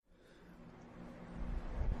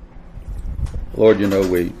Lord,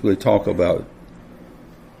 we talk about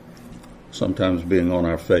sometimes being on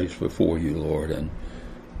our face before you, Lord, and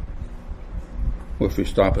if we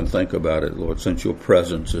stop and think about it, Lord, since your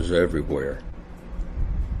presence is everywhere,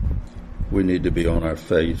 we need to be on our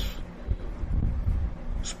face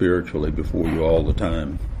spiritually before you all the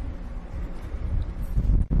time.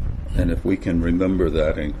 And if we can remember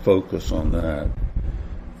that and focus on that,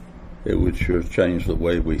 it would sure change the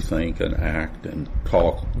way we think and act and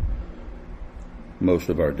talk most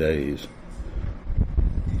of our days.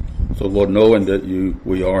 So, Lord, knowing that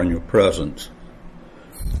we are in your presence,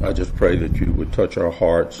 I just pray that you would touch our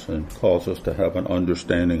hearts and cause us to have an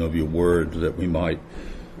understanding of your words, that we might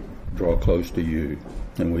draw close to you.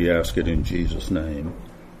 And we ask it in Jesus' name.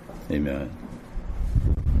 Amen.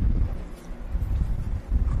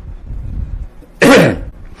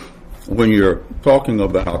 When you're talking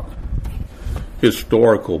about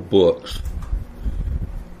historical books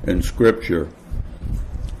in Scripture,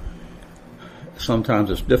 sometimes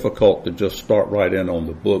it's difficult to just start right in on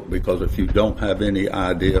the book, because if you don't have any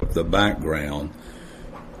idea of the background,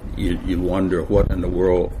 you wonder, what in the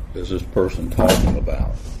world is this person talking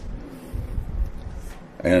about?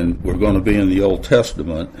 And we're going to be in the Old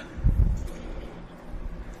Testament,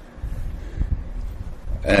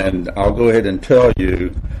 and I'll go ahead and tell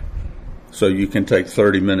you so you can take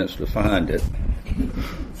 30 minutes to find it.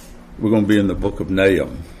 We're going to be in the book of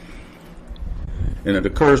Nahum. And it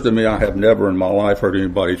occurs to me I have never in my life heard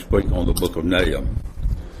anybody speak on the book of Nahum,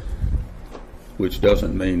 which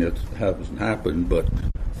doesn't mean it hasn't happened, but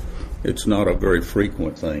it's not a very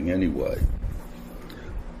frequent thing anyway.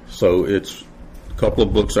 So it's a couple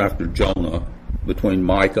of books after Jonah, between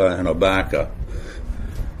Micah and Habakkuk.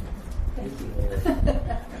 Thank you.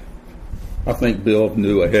 I think Bill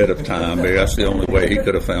knew ahead of time. Maybe that's the only way he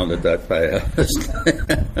could have found it that fast.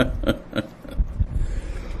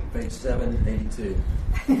 Page 782.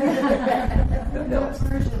 Bill's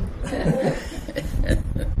version.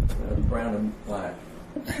 Brown and black.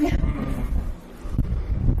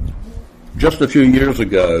 Just a few years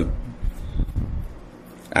ago,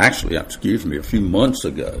 actually, a few months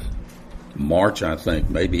ago, March, I think,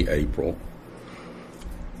 maybe April,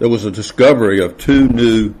 there was a discovery of 2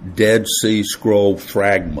 new Dead Sea Scroll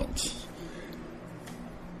fragments.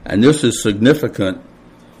 And this is significant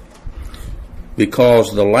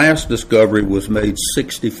because the last discovery was made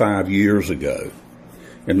 65 years ago,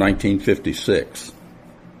 in 1956.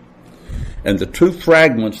 And the 2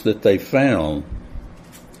 fragments that they found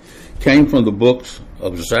came from the books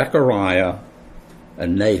of Zechariah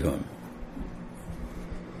and Nahum.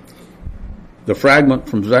 The fragment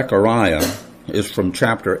from Zechariah is from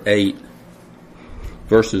chapter 8,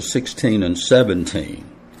 verses 16 and 17.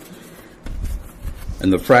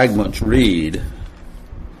 And the fragments read,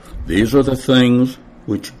 "These are the things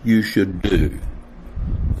which you should do.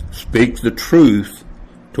 Speak the truth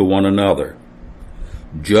to one another.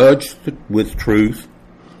 Judge with truth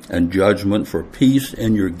and judgment for peace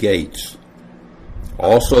in your gates.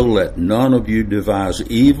 Also let none of you devise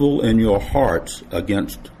evil in your hearts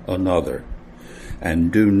against another.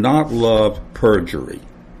 And do not love perjury,"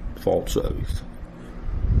 false oath.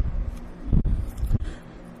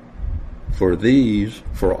 For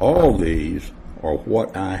all these are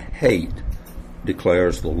what I hate,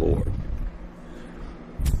 declares the Lord.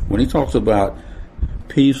 When he talks about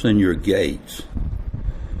peace in your gates,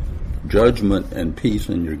 judgment and peace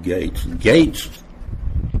in your gates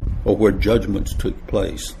are where judgments took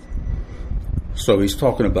place. So he's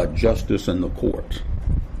talking about justice in the courts,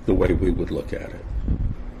 the way we would look at it.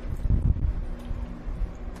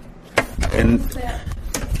 And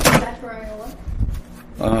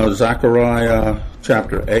Zechariah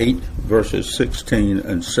chapter 8, verses 16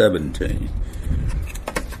 and 17.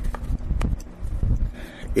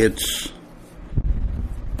 It's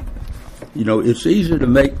easy to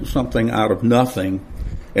make something out of nothing,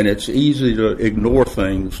 and it's easy to ignore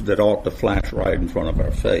things that ought to flash right in front of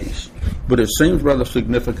our face. But it seems rather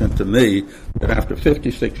significant to me that after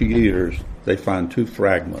 56 years, they find 2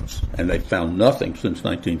 fragments, and they found nothing since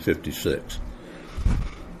 1956.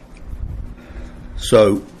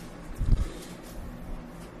 So,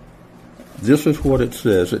 this is what it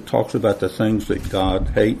says. It talks about the things that God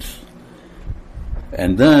hates.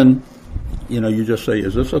 And then, you just say,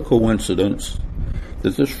 is this a coincidence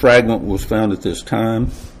that this fragment was found at this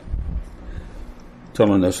time?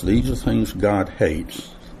 Telling us these are things God hates.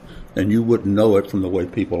 And you wouldn't know it from the way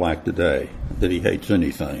people act today, that he hates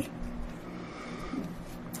anything.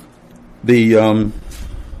 The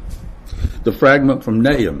fragment from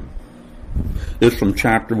Nahum is from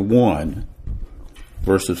chapter 1,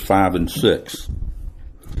 verses 5 and 6.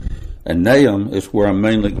 And Nahum is where I'm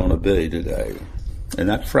mainly going to be today. And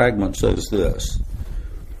that fragment says this: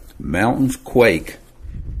 mountains quake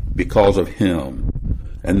because of him,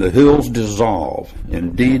 and the hills dissolve.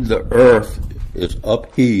 Indeed, the earth is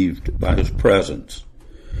upheaved by his presence.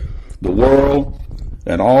 The world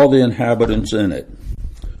and all the inhabitants in it,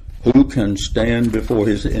 who can stand before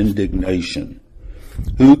his indignation?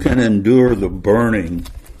 Who can endure the burning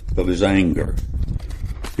of his anger?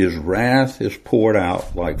 His wrath is poured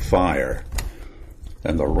out like fire,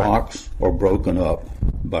 and the rocks are broken up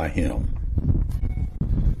by him.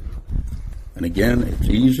 And again, it's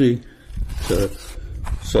easy to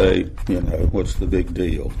say, what's the big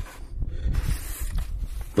deal?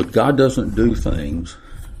 But God doesn't do things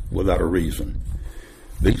without a reason.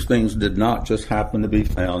 These things did not just happen to be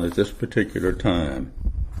found at this particular time.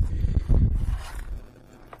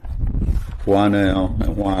 Why now,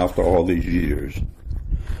 and why after all these years?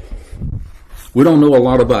 We don't know a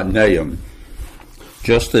lot about Nahum,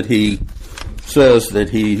 just that he says that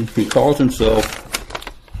he calls himself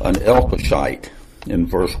an Elkoshite in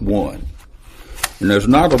verse 1. And there's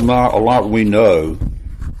not a lot we know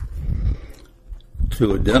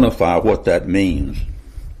to identify what that means.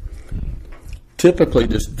 Typically,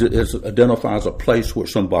 this identifies a place where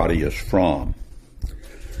somebody is from.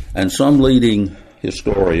 And some leading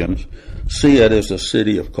historians see it as the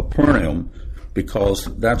city of Capernaum, because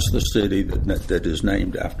that's the city that is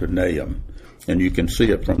named after Nahum. And you can see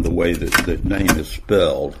it from the way that the name is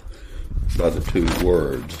spelled by the two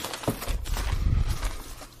words.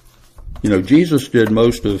 Jesus did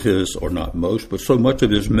most of his, or not most, but so much of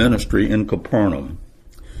his ministry in Capernaum.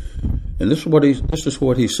 And this is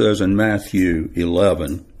what he says in Matthew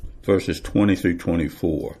 11, verses 20 through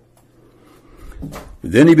 24.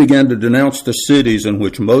 Then he began to denounce the cities in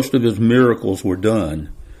which most of his miracles were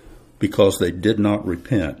done, because they did not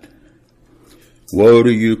repent. Woe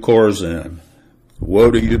to you, Chorazin!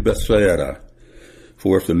 Woe to you, Bethsaida!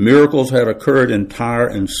 For if the miracles had occurred in Tyre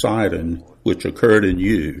and Sidon, which occurred in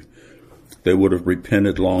you, they would have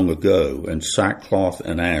repented long ago, in sackcloth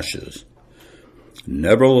and ashes.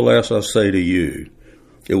 Nevertheless, I say to you,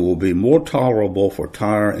 it will be more tolerable for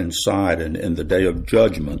Tyre and Sidon in the day of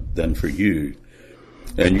judgment than for you.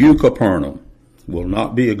 And you, Capernaum, will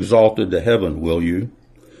not be exalted to heaven, will you?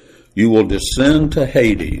 You will descend to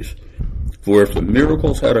Hades. For if the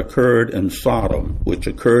miracles had occurred in Sodom, which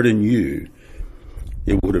occurred in you,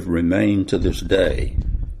 it would have remained to this day.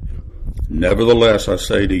 Nevertheless, I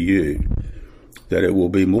say to you, that it will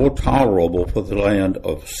be more tolerable for the land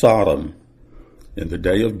of Sodom in the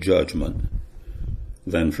day of judgment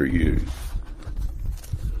than for you.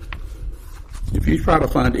 If you try to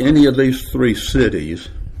find any of these three cities,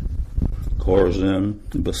 Chorazin,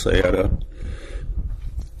 Bethsaida,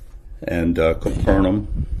 and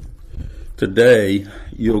Capernaum, today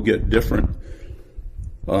you'll get different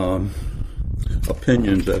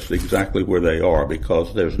opinions as to exactly where they are,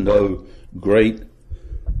 because there's no great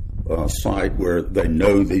site where they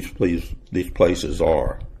know these places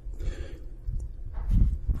are.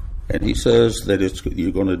 And he says that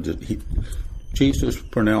Jesus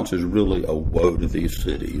pronounces really a woe to these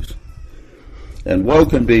cities, and woe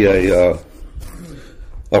can be a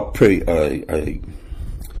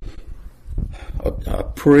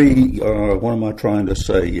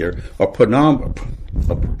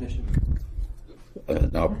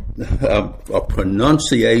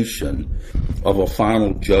pronunciation of a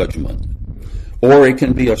final judgment, or it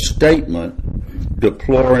can be a statement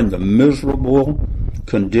deploring the miserable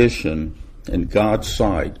condition in God's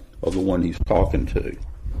sight of the one he's talking to.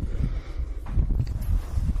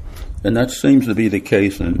 And that seems to be the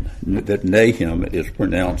case that Nahum is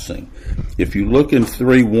pronouncing. If you look in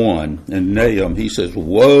 3:1 in Nahum, he says,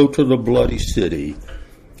 "Woe to the bloody city,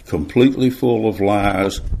 completely full of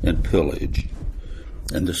lies and pillage."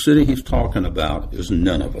 And the city he's talking about is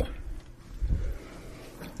Nineveh.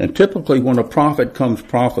 And typically when a prophet comes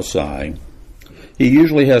prophesying, he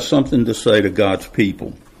usually has something to say to God's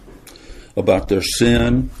people about their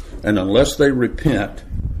sin, and unless they repent,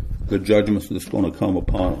 the judgment that's going to come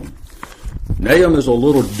upon them. Nahum is a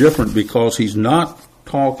little different because he's not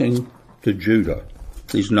talking to Judah.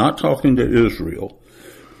 He's not talking to Israel,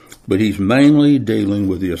 but he's mainly dealing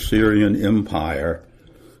with the Assyrian Empire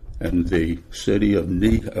and the city of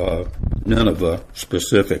Nineveh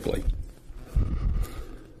specifically.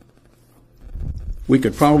 We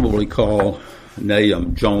could probably call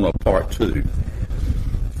Nahum Jonah Part 2,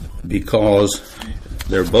 because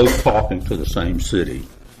they're both talking to the same city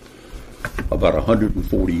about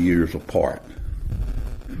 140 years apart.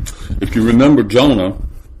 If you remember Jonah,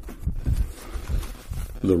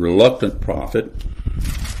 the reluctant prophet,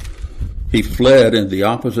 He fled in the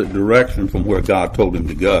opposite direction from where God told him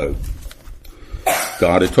to go.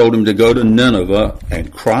 God had told him to go to Nineveh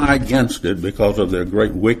and cry against it because of their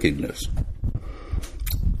great wickedness.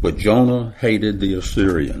 But Jonah hated the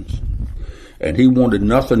Assyrians, and he wanted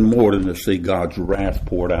nothing more than to see God's wrath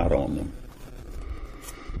poured out on them.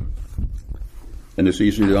 And it's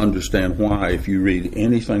easy to understand why if you read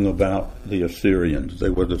anything about the Assyrians. They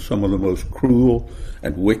were some of the most cruel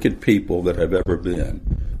and wicked people that have ever been.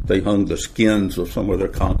 They hung the skins of some of their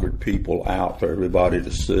conquered people out for everybody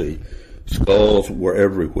to see. Skulls were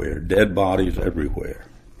everywhere, dead bodies everywhere.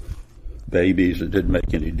 Babies, it didn't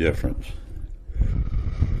make any difference.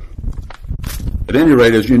 At any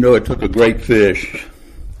rate, as you know, it took a great fish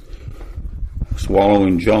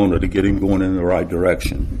swallowing Jonah to get him going in the right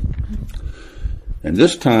direction. And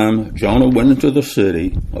this time, Jonah went into the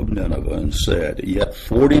city of Nineveh and said, "Yet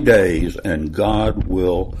 40 days and God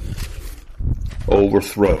will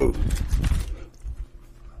overthrow."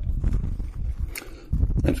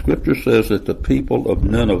 And Scripture says that the people of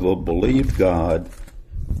Nineveh believed God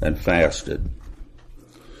and fasted.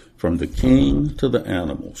 From the king to the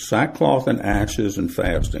animals, sackcloth and ashes and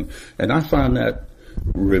fasting. And I find that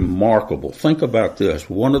remarkable. Think about this.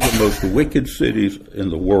 One of the most wicked cities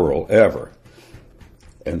in the world ever.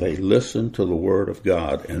 And they listened to the word of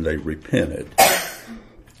God and they repented.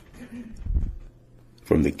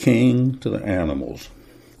 From the king to the animals.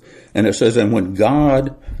 And it says, and when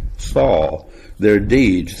God saw their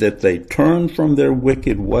deeds, that they turned from their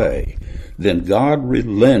wicked way, then God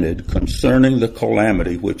relented concerning the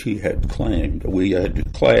calamity which he had claimed, we had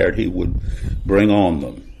declared he would bring on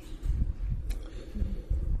them.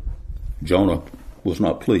 Jonah was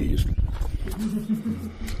not pleased.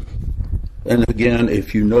 And again,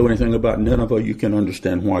 if you know anything about Nineveh, you can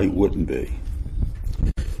understand why he wouldn't be.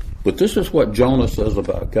 But this is what Jonah says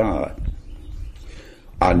about God.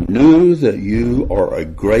 I knew that you are a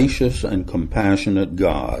gracious and compassionate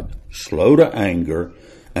God, slow to anger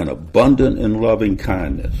and abundant in loving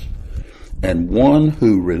kindness, and one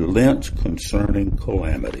who relents concerning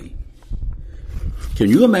calamity. Can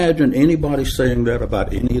you imagine anybody saying that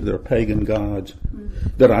about any of their pagan gods?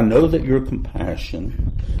 That I know that you're compassionate,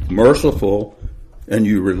 merciful, and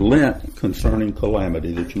you relent concerning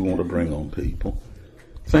calamity that you want to bring on people.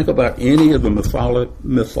 Think about any of the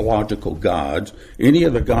mythological gods, any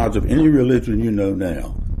of the gods of any religion you know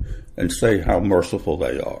now, and say how merciful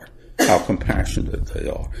they are, how compassionate they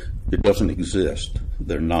are. It doesn't exist.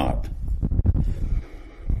 They're not.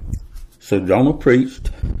 So Jonah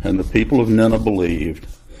preached, and the people of Nineveh believed,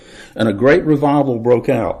 and a great revival broke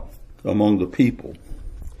out among the people.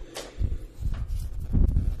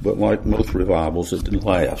 But like most revivals, it didn't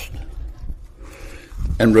last.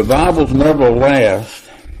 And revivals never last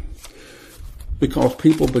because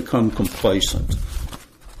people become complacent.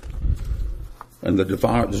 And the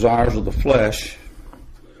desires of the flesh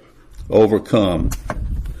overcome.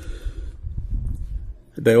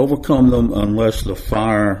 They overcome them unless the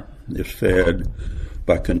fire is fed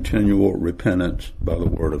by continual repentance by the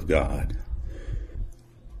Word of God.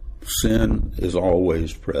 Sin is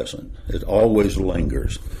always present. It always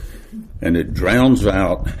lingers. And it drowns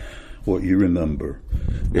out what you remember.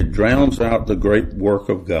 It drowns out the great work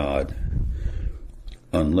of God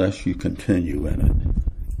unless you continue in it.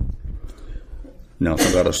 Now it's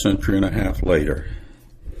about a century and a half later.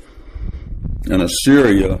 And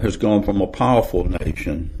Assyria has gone from a powerful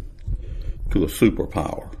nation to a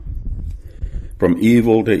superpower. From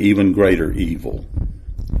evil to even greater evil.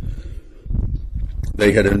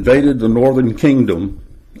 They had invaded the northern kingdom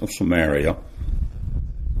of Samaria.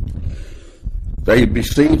 They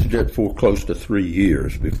besieged it for close to 3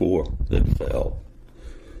 years before it fell.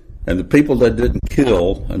 And the people that didn't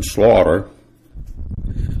kill and slaughter,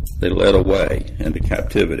 they led away into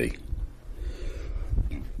captivity.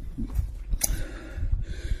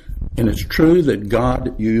 And it's true that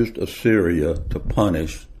God used Assyria to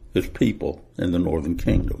punish his people in the northern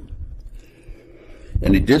kingdom.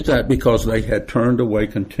 And he did that because they had turned away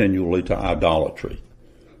continually to idolatry.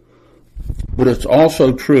 But it's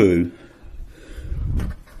also true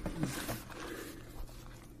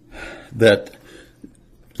that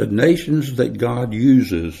the nations that God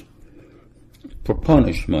uses for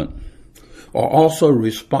punishment are also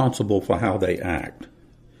responsible for how they act.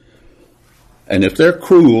 And if they're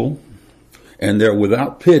cruel and they're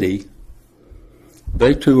without pity,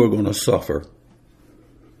 they too are going to suffer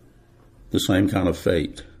the same kind of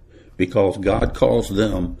fate because God calls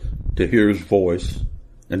them to hear his voice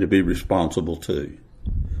and to be responsible too.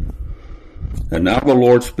 And now the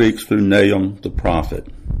Lord speaks through Nahum the prophet.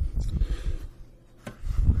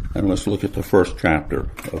 And let's look at the first chapter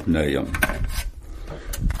of Nahum.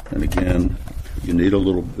 And again, you need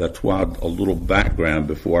that's why a little background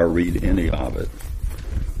before I read any of it.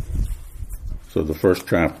 So the first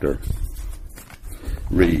chapter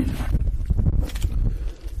reads,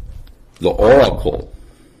 the oracle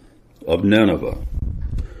of Nineveh,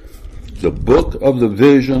 the book of the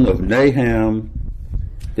vision of Nahum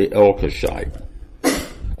the Elkoshite.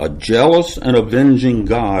 A jealous and avenging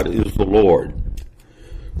God is the Lord.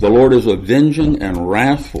 The Lord is avenging and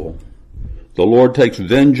wrathful. The Lord takes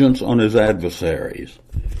vengeance on his adversaries,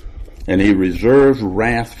 and he reserves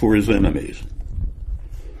wrath for his enemies.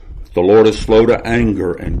 The Lord is slow to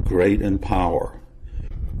anger and great in power,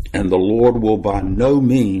 and the Lord will by no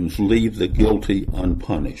means leave the guilty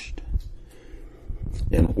unpunished.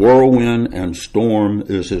 In whirlwind and storm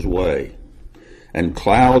is his way, and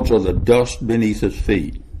clouds are the dust beneath his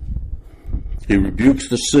feet. He rebukes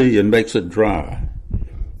the sea and makes it dry.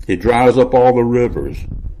 He dries up all the rivers.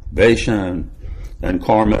 Bashan and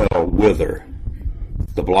Carmel wither.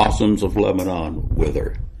 The blossoms of Lebanon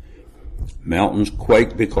wither. Mountains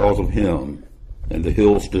quake because of him, and the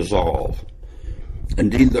hills dissolve.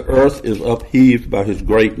 Indeed, the earth is upheaved by his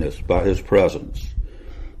greatness, by his presence,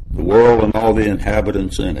 the world and all the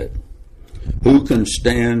inhabitants in it. Who can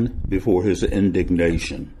stand before his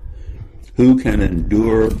indignation? Who can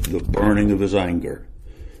endure the burning of his anger?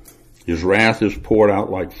 His wrath is poured out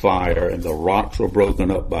like fire, and the rocks are broken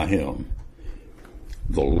up by him.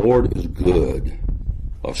 The Lord is good,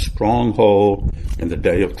 a stronghold in the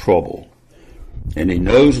day of trouble, and he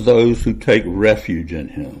knows those who take refuge in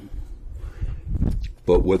him.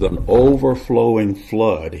 But with an overflowing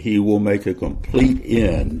flood, he will make a complete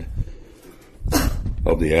end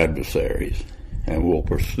of the adversaries, and will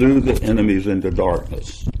pursue the enemies into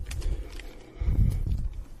darkness.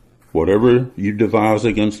 Whatever you devise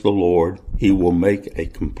against the Lord, he will make a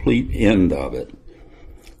complete end of it.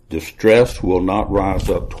 Distress will not rise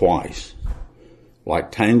up twice.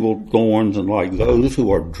 Like tangled thorns and like those who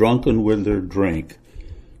are drunken with their drink,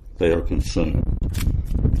 they are consumed.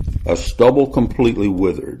 A stubble completely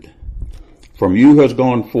withered. From you has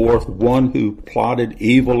gone forth one who plotted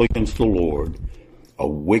evil against the Lord, a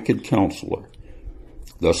wicked counselor.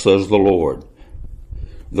 Thus says the Lord,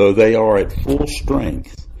 though they are at full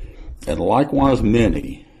strength, and likewise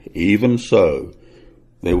many, even so,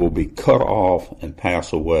 they will be cut off and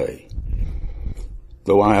pass away.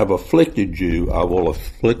 Though I have afflicted you, I will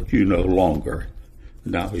afflict you no longer.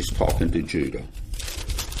 Now he's talking to Judah,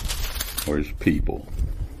 or his people.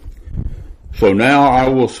 So now I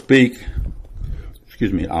will I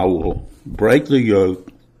will break the yoke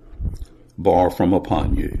bar from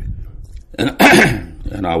upon you,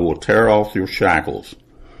 and I will tear off your shackles.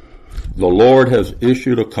 The Lord has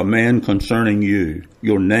issued a command concerning you.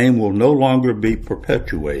 Your name will no longer be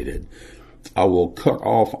perpetuated. I will cut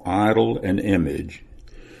off idol and image.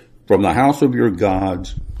 From the house of your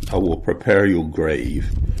gods I will prepare your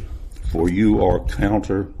grave, for you are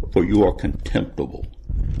contemptible.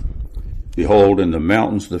 Behold, in the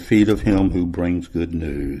mountains the feet of him who brings good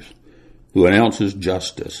news, who announces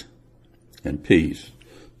justice and peace.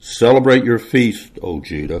 Celebrate your feast, O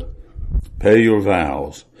Judah. Pay your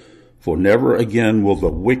vows. For never again will the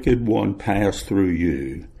wicked one pass through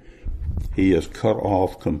you. He is cut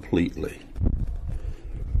off completely.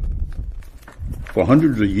 For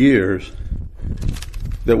hundreds of years,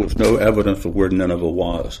 there was no evidence of where Nineveh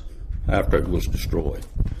was after it was destroyed.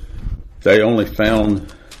 They only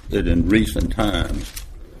found it in recent times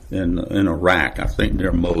in Iraq, I think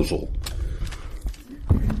near Mosul.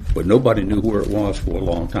 But nobody knew where it was for a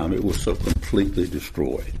long time. It was so completely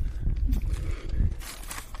destroyed.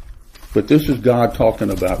 But this is God talking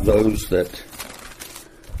about those that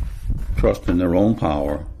trust in their own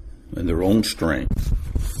power and their own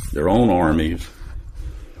strength, their own armies,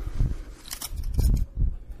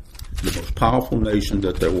 the most powerful nation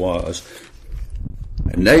that there was.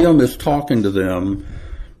 And Nahum is talking to them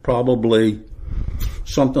probably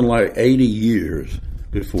something like 80 years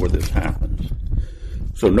before this happens.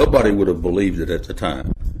 So nobody would have believed it at the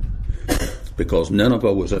time, because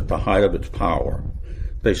Nineveh was at the height of its power.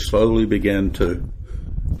 They slowly began to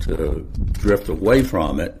drift away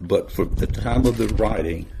from it, but for the time of the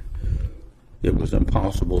writing, it was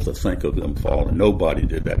impossible to think of them falling. Nobody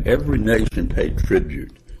did that. Every nation paid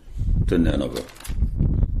tribute to Nineveh,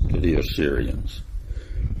 to the Assyrians.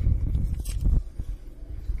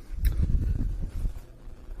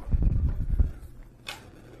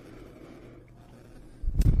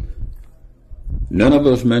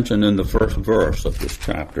 Nineveh is mentioned in the first verse of this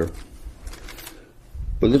chapter.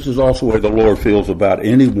 But this is also the way the Lord feels about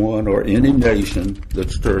anyone or any nation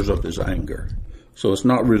that stirs up his anger. So it's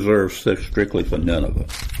not reserved strictly for Nineveh.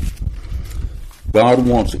 God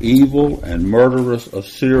wants evil and murderous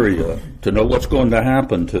Assyria to know what's going to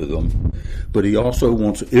happen to them, but he also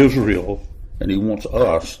wants Israel and he wants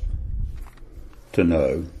us to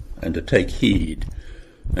know and to take heed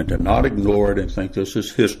and to not ignore it and think this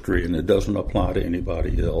is history and it doesn't apply to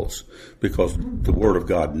anybody else, because the Word of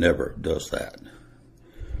God never does that.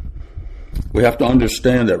 We have to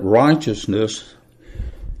understand that righteousness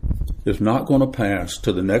is not going to pass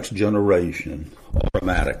to the next generation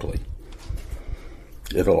automatically.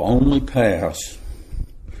 It'll only pass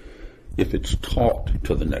if it's taught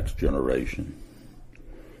to the next generation.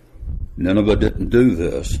 Nineveh didn't do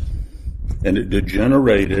this, and it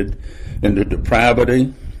degenerated into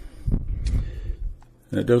depravity.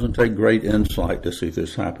 And it doesn't take great insight to see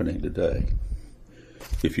this happening today.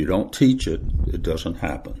 If you don't teach it, it doesn't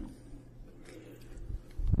happen.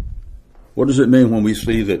 What does it mean when we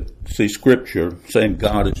see Scripture saying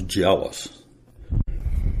God is jealous?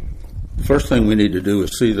 The first thing we need to do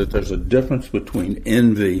is see that there's a difference between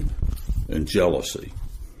envy and jealousy.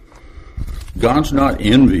 God's not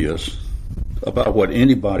envious about what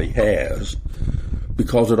anybody has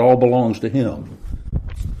because it all belongs to him.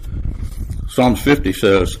 Psalm 50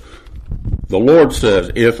 says, the Lord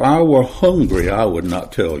says, if I were hungry, I would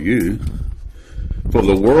not tell you, for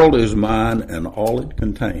the world is mine and all it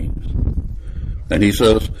contains. And he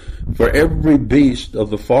says, for every beast of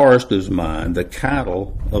the forest is mine, the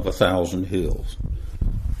cattle of 1,000 hills.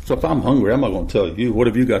 So if I'm hungry, I'm not going to tell you. What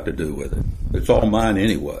have you got to do with it? It's all mine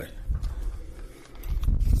anyway.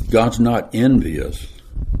 God's not envious,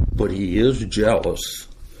 but he is jealous.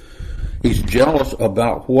 He's jealous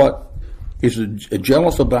about what he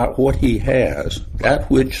has, that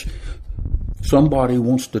which somebody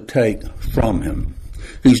wants to take from him.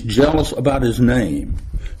 He's jealous about his name.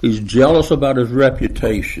 He's jealous about his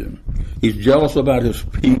reputation. He's jealous about his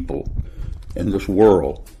people and this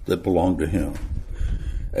world that belong to him.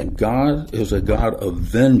 And God is a God of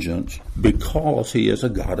vengeance because he is a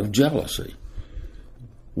God of jealousy.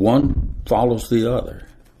 One follows the other.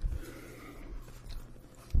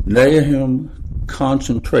 Nahum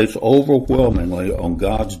concentrates overwhelmingly on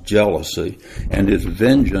God's jealousy and his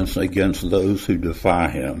vengeance against those who defy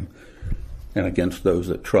him and against those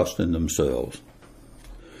that trust in themselves.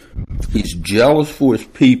 He's jealous for his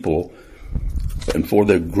people and for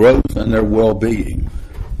their growth and their well-being.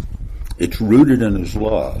 It's rooted in his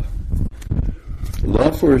love.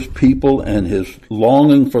 Love for his people and his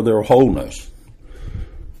longing for their wholeness.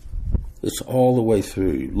 It's all the way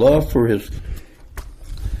through. Love for his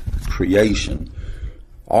creation.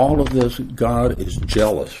 All of this God is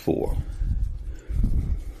jealous for.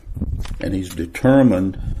 And he's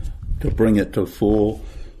determined to bring it to full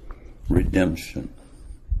redemption.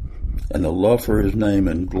 And the love for his name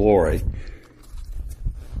and glory,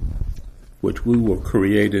 which we were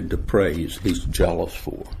created to praise, he's jealous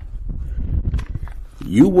for.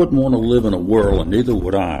 You wouldn't want to live in a world, and neither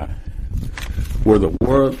would I, where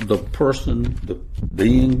the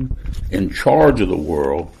being in charge of the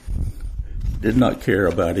world did not care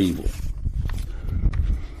about evil.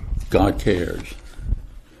 God cares.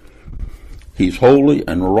 He's holy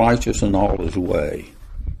and righteous in all his way.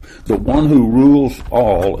 The one who rules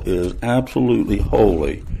all is absolutely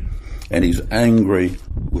holy, and he's angry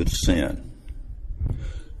with sin.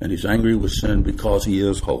 And he's angry with sin because he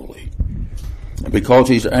is holy. And because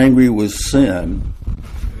he's angry with sin,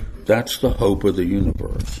 that's the hope of the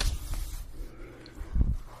universe.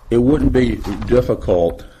 It wouldn't be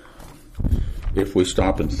difficult if we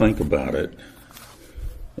stop and think about it,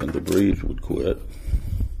 and the breeze would quit.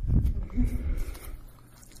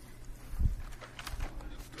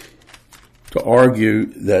 To argue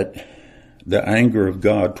that the anger of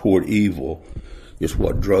God toward evil is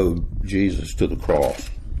what drove Jesus to the cross,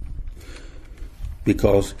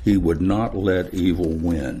 because he would not let evil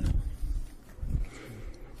win.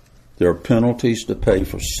 There are penalties to pay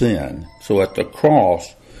for sin. So at the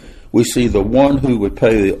cross, we see the one who would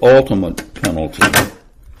pay the ultimate penalty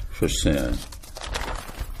for sin,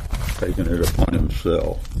 taking it upon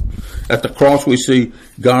himself. At the cross, we see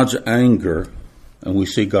God's anger, and we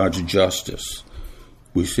see God's justice.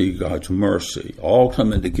 We see God's mercy, all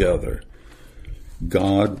coming together.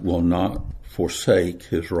 God will not forsake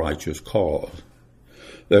his righteous cause.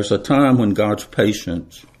 There's a time when God's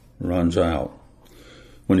patience runs out,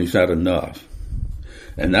 when he's had enough.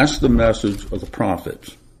 And that's the message of the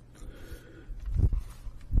prophets.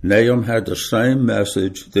 Nahum had the same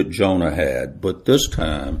message that Jonah had, but this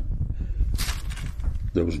time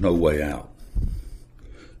there was no way out.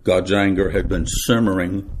 God's anger had been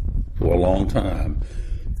simmering for a long time,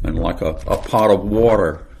 and like a pot of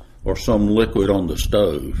water or some liquid on the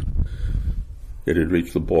stove, it had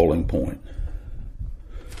reached the boiling point.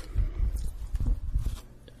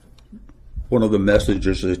 one of the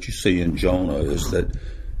messages that you see in Jonah is that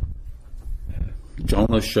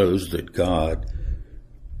Jonah shows that God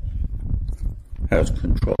has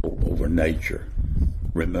control over nature.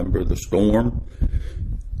 Remember the storm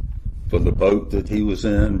for the boat that he was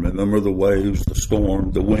in? Remember the waves, the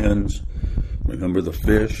storm, the winds? Remember the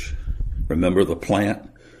fish? Remember the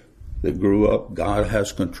plant that grew up? God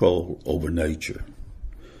has control over nature.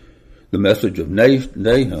 The message of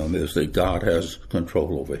Nahum is that God has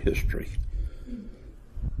control over history.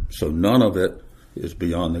 So none of it is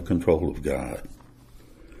beyond the control of God.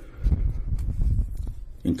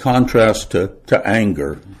 In contrast to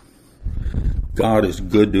anger, God is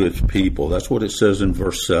good to his people. That's what it says in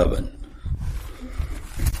verse 7.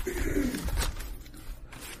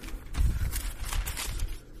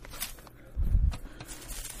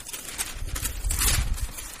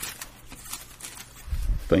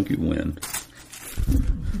 Thank you, wind.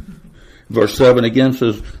 Verse 7 again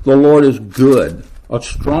says, the Lord is good, a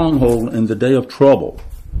stronghold in the day of trouble,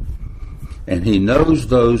 and he knows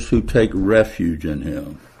those who take refuge in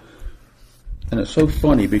him. And it's so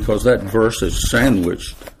funny because that verse is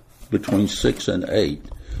sandwiched between 6 and 8.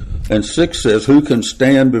 And 6 says, who can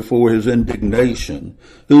stand before his indignation?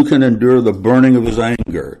 Who can endure the burning of his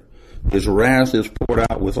anger? His wrath is poured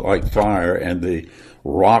out with like fire, and the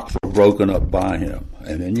rocks are broken up by him.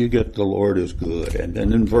 And then you get the Lord is good. And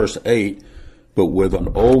then in verse 8, but with an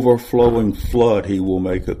overflowing flood he will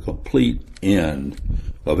make a complete end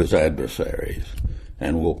of his adversaries,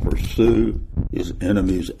 and will pursue his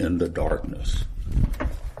enemies in the darkness.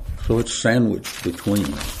 So it's sandwiched between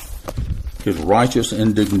his righteous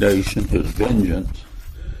indignation, his vengeance,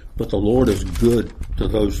 but the Lord is good to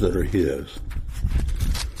those that are his.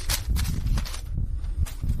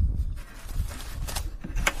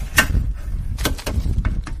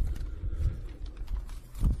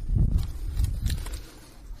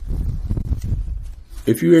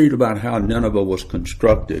 If you read about how Nineveh was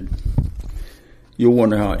constructed, you'll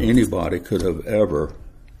wonder how anybody could have ever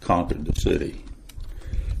conquered the city.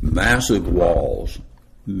 Massive walls,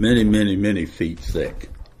 many, many, many feet thick.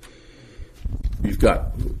 You've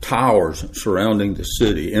got towers surrounding the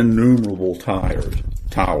city, innumerable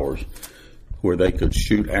towers, where they could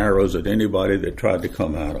shoot arrows at anybody that tried to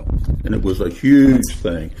come at them. And it was a huge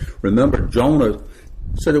thing. Remember, Jonah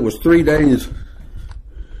said it was 3 days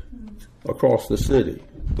across the city,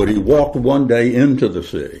 but he walked one day into the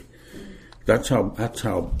city. That's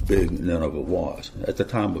how big Nineveh was at the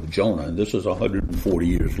time of Jonah, and this is 140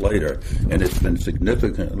 years later, and it's been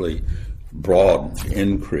significantly broadened,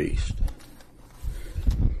 increased.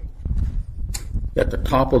 At the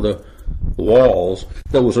top of the walls,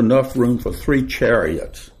 there was enough room for 3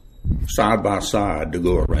 chariots side by side to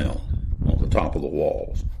go around on the top of the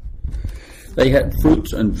walls. They had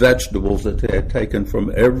fruits and vegetables that they had taken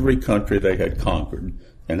from every country they had conquered,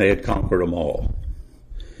 and they had conquered them all.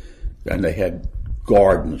 And they had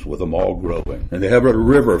gardens with them all growing, and they had a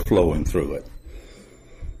river flowing through it.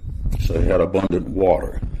 So they had abundant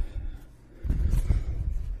water.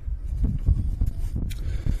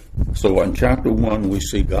 So in chapter 1, we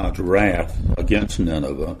see God's wrath against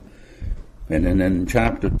Nineveh, and then in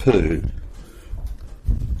chapter 2,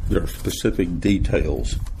 there are specific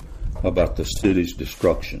details about the city's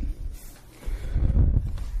destruction.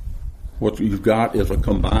 What you've got is a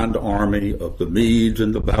combined army of the Medes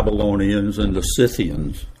and the Babylonians and the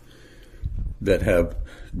Scythians that have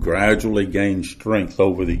gradually gained strength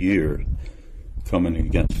over the years coming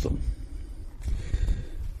against them.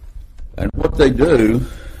 And what they do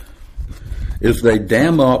is they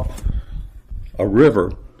dam up a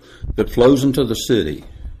river that flows into the city,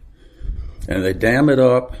 and they dam it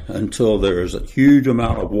up until there is a huge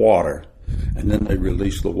amount of water, and then they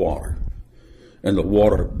release the water. And the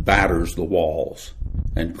water batters the walls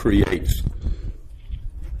and creates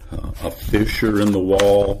a fissure in the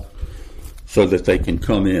wall so that they can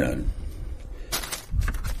come in.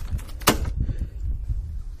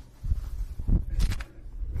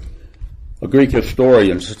 A Greek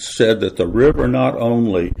historian said that the river not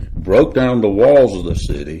only broke down the walls of the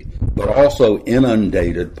city, but also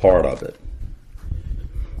inundated part of it.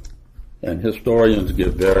 And historians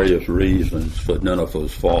give various reasons for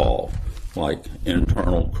Nineveh's fall, like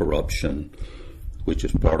internal corruption, which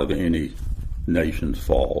is part of any nation's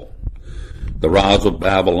fall, the rise of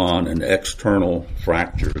Babylon, and external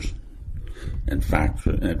fractures and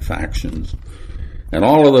factions. And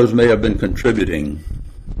all of those may have been contributing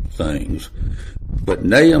things. But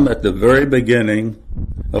Nahum, at the very beginning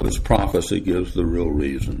of his prophecy, gives the real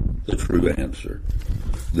reason, the true answer.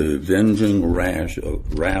 The avenging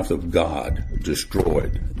wrath of God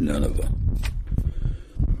destroyed Nineveh.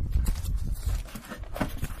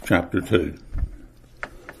 chapter 2.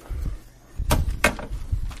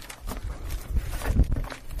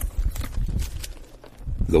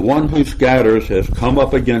 The one who scatters has come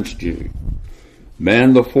up against you.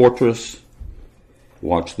 Man the fortress,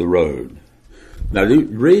 watch the road. Now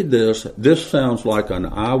read this. This sounds like an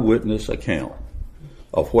eyewitness account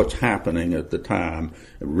of what's happening at the time,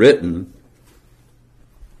 written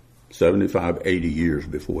 75, 80 years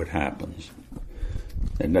before it happens.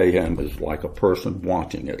 And Nahum is like a person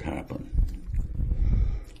watching it happen.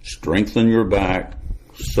 Strengthen your back,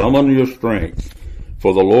 summon your strength,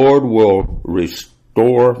 for the Lord will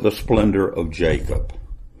restore the splendor of Jacob,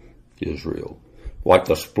 Israel, like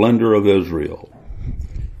the splendor of Israel.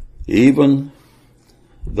 Even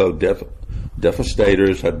though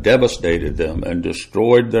devastators have devastated them and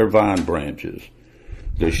destroyed their vine branches,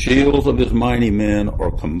 the shields of his mighty men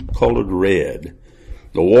are colored red.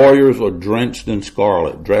 The warriors are drenched in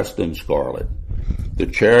scarlet, dressed in scarlet. The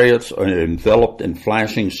chariots are enveloped in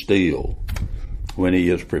flashing steel when he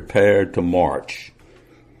is prepared to march,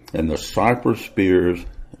 and the cypress spears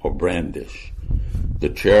are brandished. The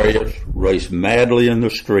chariots race madly in the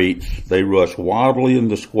streets. They rush wildly in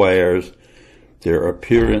the squares. Their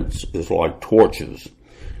appearance is like torches.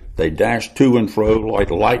 They dash to and fro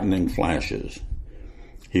like lightning flashes.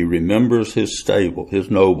 He remembers his stable,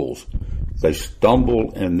 his nobles. They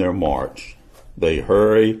stumble in their march. They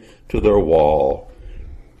hurry to their wall,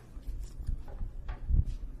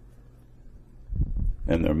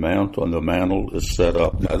 and their mantle is set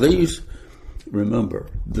up. Now remember,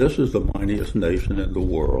 this is the mightiest nation in the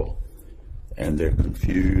world, and they're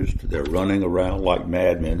confused. They're running around like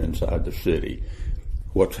madmen inside the city.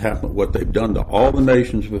 What's happened? What they've done to all the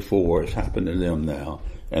nations before has happened to them now,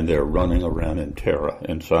 and they're running around in terror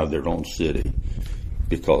inside their own city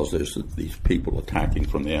because there's these people attacking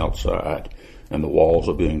from the outside, and the walls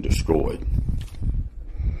are being destroyed.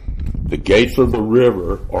 The gates of the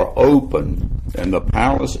river are open, and the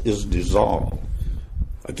palace is dissolved.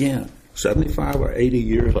 Again, 75 or 80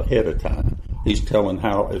 years ahead of time, he's telling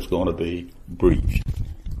how it's going to be breached.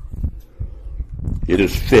 It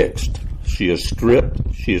is fixed. She is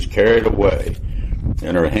stripped. She is carried away,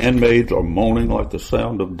 and her handmaids are moaning like the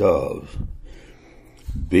sound of doves,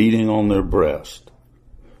 beating on their breast.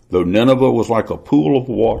 Though Nineveh was like a pool of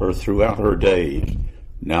water throughout her days,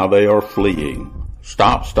 now they are fleeing.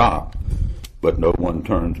 Stop, stop. But no one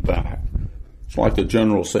turns back. It's like the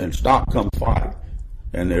general saying, stop, come fight.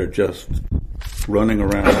 And they're just running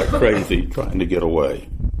around like crazy trying to get away.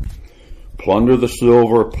 Plunder the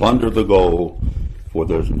silver, plunder the gold, for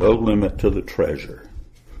there's no limit to the treasure.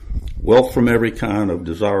 Wealth from every kind of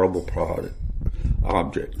desirable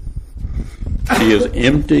object. She is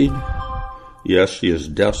emptied. Yes, she is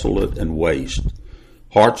desolate and waste.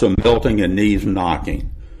 Hearts are melting and knees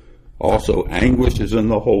knocking. Also, anguish is in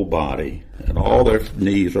the whole body, and all their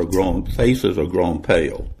faces are grown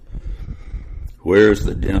pale. Where is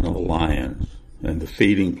the den of the lions and the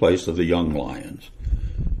feeding place of the young lions,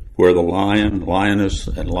 where the lion, lioness,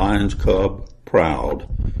 and lion's cub proud,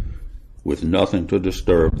 with nothing to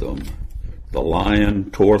disturb them? The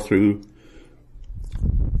lion tore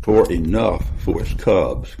enough for his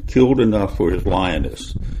cubs, killed enough for his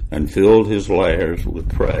lioness, and filled his lairs with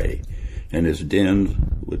prey, and his dens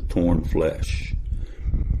with torn flesh.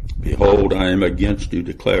 Behold, I am against you,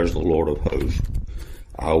 declares the Lord of hosts.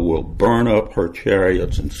 I will burn up her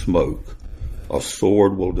chariots in smoke. A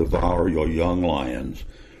sword will devour your young lions.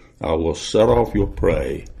 I will set off your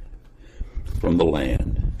prey from the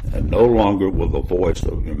land, and no longer will the voice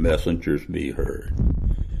of your messengers be heard.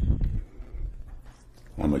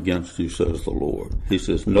 I'm against you, says the Lord. He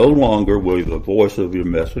says, no longer will the voice of your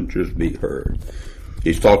messengers be heard.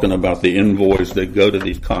 He's talking about the envoys that go to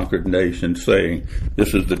these conquered nations saying,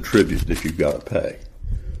 this is the tribute that you've got to pay.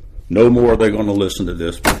 No more are they going to listen to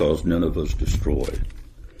this because Nineveh's destroyed.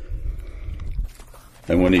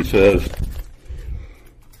 And when he says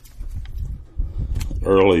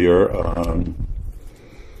earlier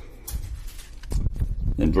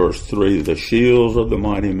in verse 3, the shields of the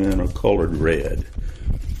mighty men are colored red.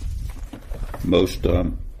 Most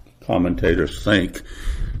commentators think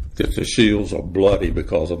that the shields are bloody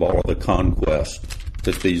because of all of the conquest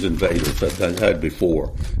that these invaders have had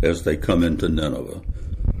before as they come into Nineveh.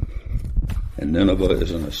 And Nineveh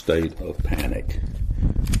is in a state of panic.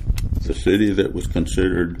 The city that was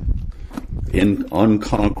considered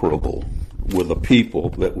unconquerable, with a people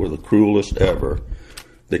that were the cruelest ever,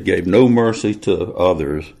 that gave no mercy to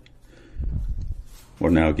others,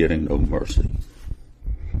 were now getting no mercy.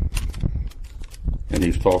 And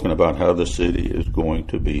he's talking about how the city is going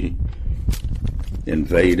to be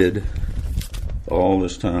invaded all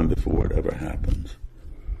this time before it ever happens.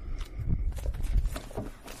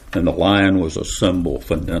 And the lion was a symbol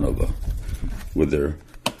for Nineveh, with their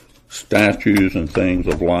statues and things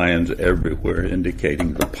of lions everywhere,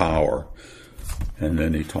 indicating the power. And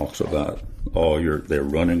then he talks about they're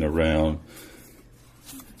running around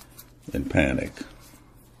in panic.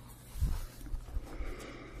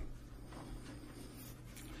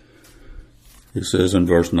 He says in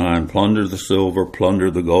verse 9, plunder the silver, plunder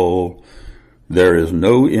the gold. There is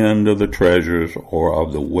no end of the treasures or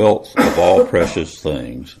of the wealth of all precious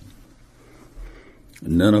things.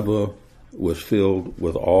 Nineveh was filled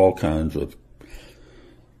with all kinds of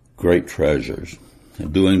great treasures.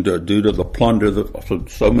 And due to the plunder of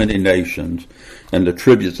so many nations and the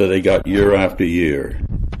tributes that they got year after year,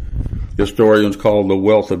 historians call the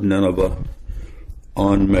wealth of Nineveh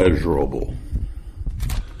unmeasurable.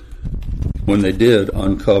 When they did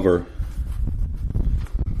uncover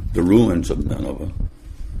the ruins of Nineveh,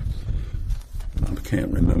 I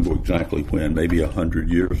can't remember exactly when, maybe 100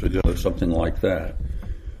 years ago, something like that,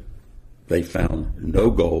 they found no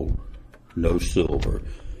gold, no silver,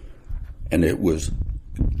 and it was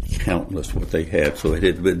countless what they had. So it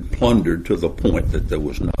had been plundered to the point that there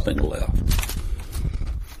was nothing left.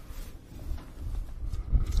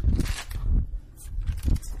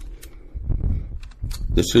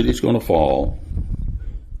 The city's going to fall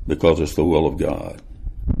because it's the will of God.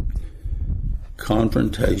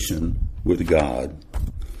 Confrontation with God,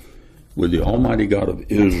 with the Almighty God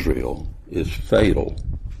of Israel, is fatal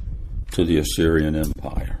to the Assyrian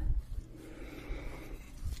Empire.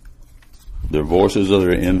 Their voices of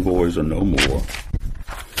their envoys are no more.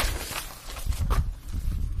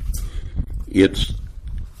 It's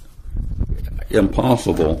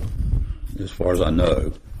impossible, as far as I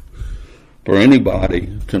know, for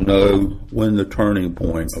anybody to know when the turning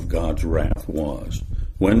point of God's wrath was.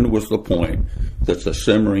 When was the point that the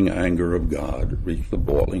simmering anger of God reached the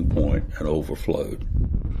boiling point and overflowed?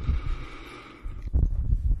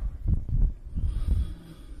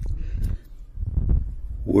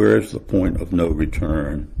 Where is the point of no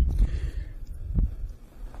return?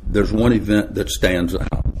 There's one event that stands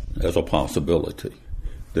out as a possibility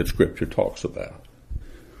that Scripture talks about.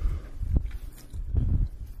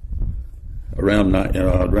 Around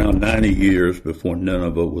 90 years before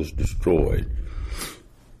Nineveh was destroyed,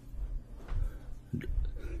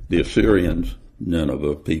 the Assyrians,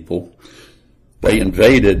 Nineveh people, they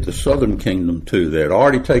invaded the southern kingdom too. They had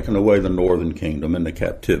already taken away the northern kingdom into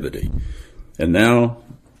captivity, and now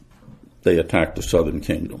they attacked the southern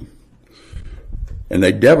kingdom. And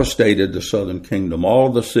they devastated the southern kingdom. All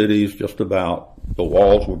the cities, just about, the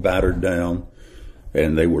walls were battered down,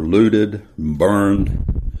 and they were looted, burned,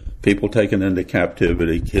 people taken into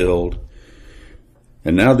captivity, killed.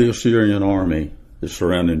 And now the Assyrian army is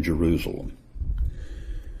surrounding Jerusalem.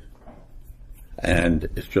 And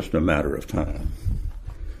it's just a matter of time.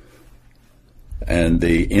 And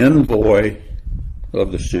the envoy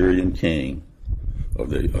of the Assyrian king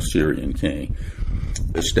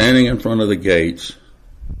is standing in front of the gates,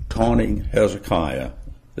 taunting Hezekiah,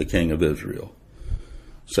 the king of Israel,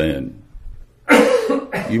 saying,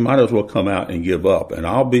 you might as well come out and give up, and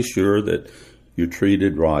I'll be sure that you're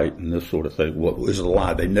treated right, and this sort of thing. Well, it was a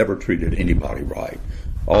lie. They never treated anybody right.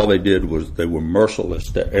 All they did was they were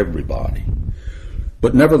merciless to everybody.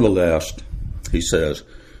 But nevertheless, he says,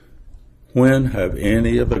 when have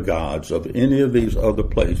any of the gods of any of these other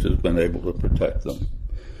places been able to protect them?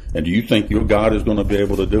 And do you think your God is going to be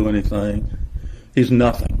able to do anything? He's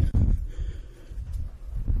nothing.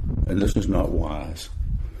 And this is not wise.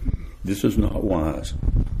 This is not wise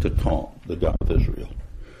to taunt the God of Israel.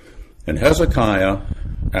 And Hezekiah,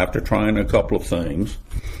 after trying a couple of things,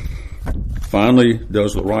 finally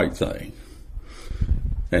does the right thing.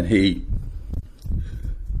 And he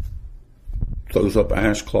throws up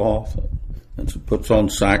ash cloth and puts on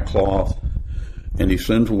sackcloth, and he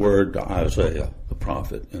sends word to Isaiah, the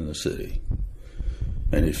prophet in the city.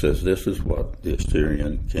 And he says, this is what the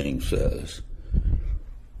Assyrian king says.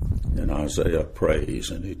 And Isaiah prays,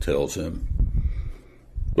 and he tells him,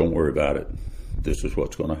 don't worry about it. This is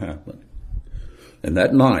what's going to happen. And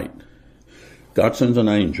that night, God sends an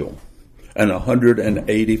angel, and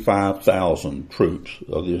 185,000 troops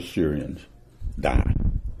of the Assyrians die.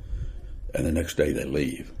 And the next day they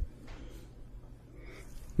leave.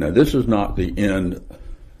 Now, this is not the end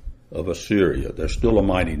of Assyria. They're still a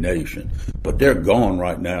mighty nation, but they're gone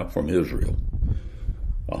right now from Israel.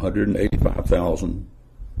 185,000,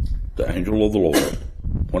 the angel of the Lord.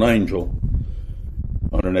 One angel,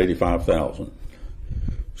 185,000.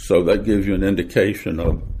 So that gives you an indication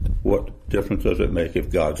of what difference does it make if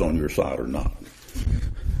God's on your side or not.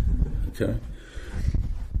 Okay?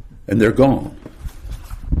 And they're gone.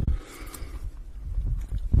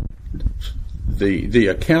 the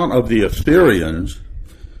account of the Assyrians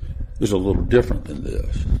is a little different than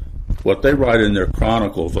this. What they write in their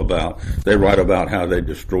chronicles they write about how they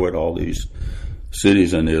destroyed all these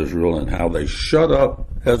cities in Israel and how they shut up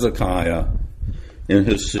Hezekiah in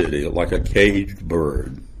his city like a caged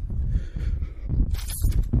bird.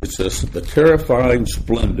 It says, the terrifying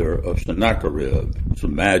splendor of Sennacherib's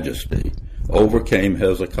majesty overcame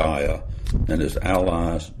Hezekiah, and his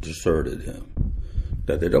allies deserted him.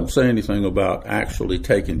 That they don't say anything about actually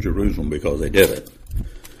taking Jerusalem because they did it.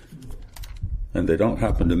 And they don't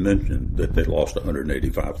happen to mention that they lost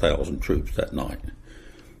 185,000 troops that night.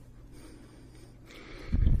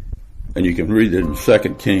 And you can read it in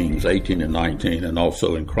 2 Kings 18 and 19 and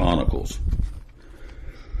also in Chronicles.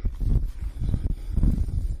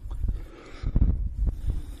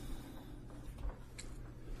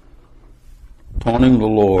 Taunting the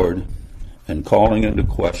Lord and calling into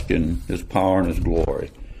question his power and his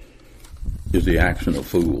glory is the action of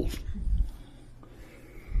fools.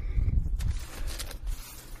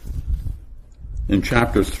 In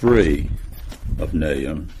chapter 3 of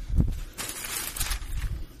Nahum,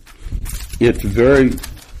 it's very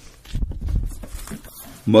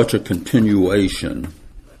much a continuation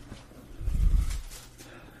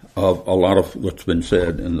of a lot of what's been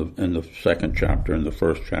said in the second chapter and the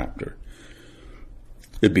first chapter.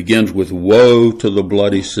 It begins with, woe to the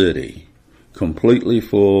bloody city, completely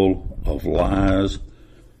full of lies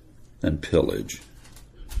and pillage.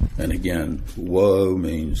 And again, woe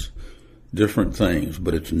means different things,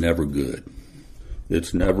 but it's never good.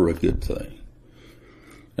 It's never a good thing.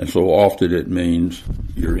 And so often it means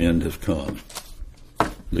your end has come.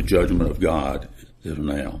 The judgment of God is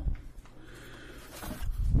now.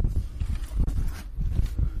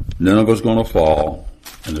 Nineveh's going to fall,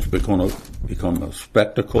 and it's going to become a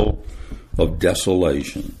spectacle of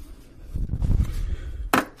desolation.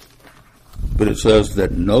 But it says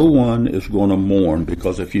that no one is going to mourn,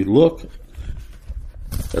 because if you look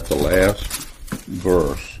at the last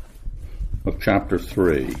verse of chapter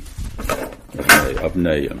 3 of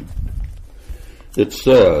Nahum, it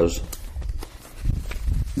says,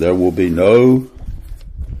 there will be no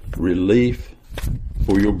relief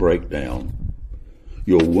for your breakdown.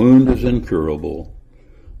 Your wound is incurable.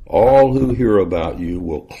 All who hear about you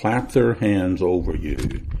will clap their hands over you,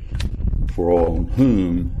 for on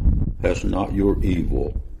whom has not your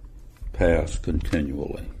evil passed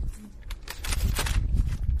continually.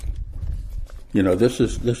 You know, this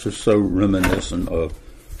is so reminiscent of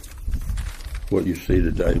what you see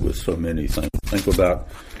today with so many things. Think about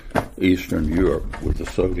Eastern Europe with the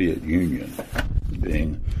Soviet Union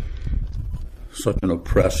being such an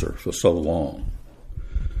oppressor for so long.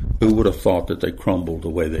 Who would have thought that they crumbled the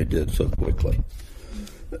way they did so quickly?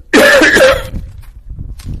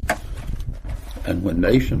 And when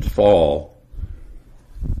nations fall,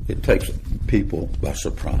 it takes people by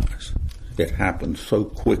surprise. It happens so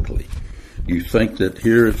quickly. You think that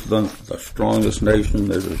here is the strongest nation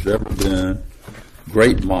that has ever been,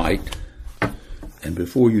 great might, and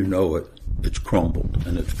before you know it, it's crumbled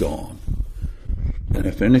and it's gone. And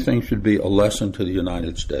if anything should be a lesson to the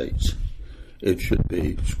United States, it should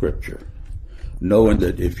be Scripture. Knowing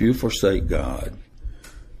that if you forsake God,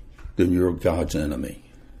 then you're God's enemy.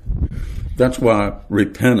 That's why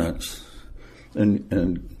repentance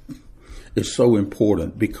and is so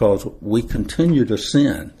important, because we continue to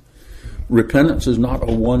sin. Repentance is not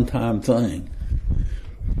a one-time thing,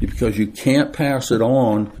 because you can't pass it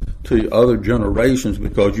on to other generations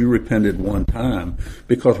because you repented one time,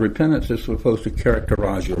 because repentance is supposed to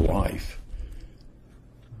characterize your life.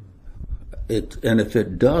 And if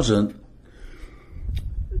it doesn't,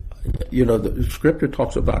 you know, the Scripture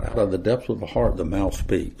talks about out of the depths of the heart the mouth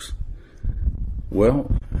speaks.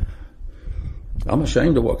 Well, I'm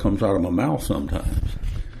ashamed of what comes out of my mouth sometimes.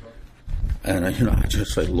 And, you know, I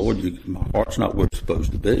just say, Lord, my heart's not where it's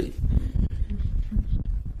supposed to be.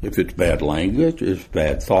 If it's bad language, if it's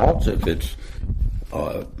bad thoughts, if it's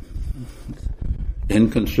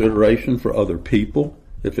inconsideration for other people,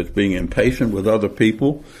 if it's being impatient with other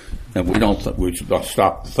people, and we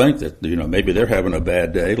stop to think that, you know, maybe they're having a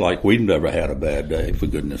bad day like we've never had a bad day, for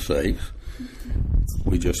goodness sakes.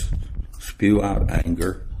 We just spew out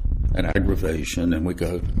anger and aggravation, and we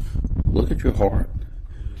go, look at your heart.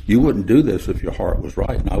 You wouldn't do this if your heart was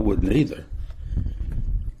right, and I wouldn't either.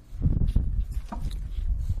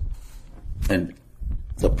 And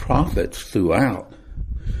the prophets throughout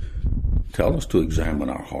tell us to examine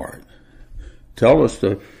our heart. Tell us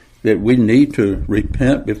that we need to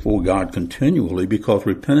repent before God continually, because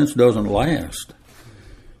repentance doesn't last.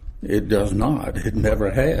 It does not. It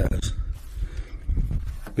never has.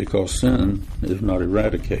 Because sin is not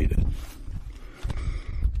eradicated.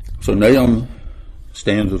 So Nahum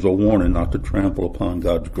stands as a warning not to trample upon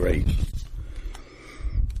God's grace.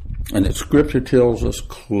 And the scripture tells us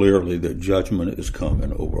clearly that judgment is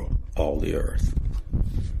coming over all the earth.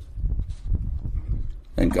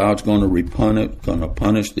 And God's going to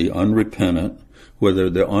punish the unrepentant, whether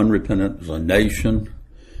the unrepentant is a nation,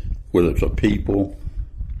 whether it's a people,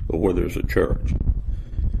 or whether it's a church.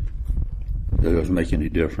 It doesn't make any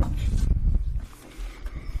difference.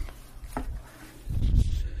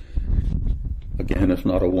 Again, it's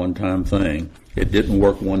not a one-time thing. It didn't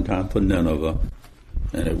work one time for Nineveh,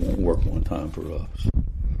 and it won't work one time for us.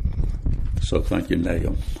 So thank you,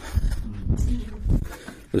 Nahum.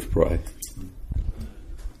 Let's pray.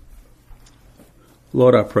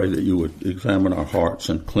 Lord, I pray that you would examine our hearts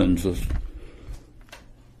and cleanse us.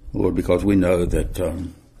 Lord, because we know that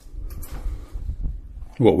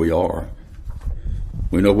what we are.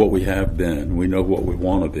 We know what we have been. We know what we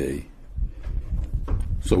want to be.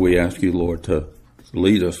 So we ask you, Lord, to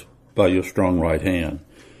lead us by your strong right hand,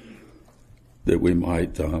 that we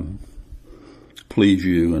might please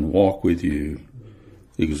you and walk with you,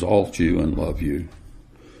 exalt you and love you.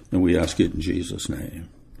 And we ask it in Jesus' name.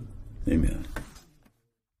 Amen.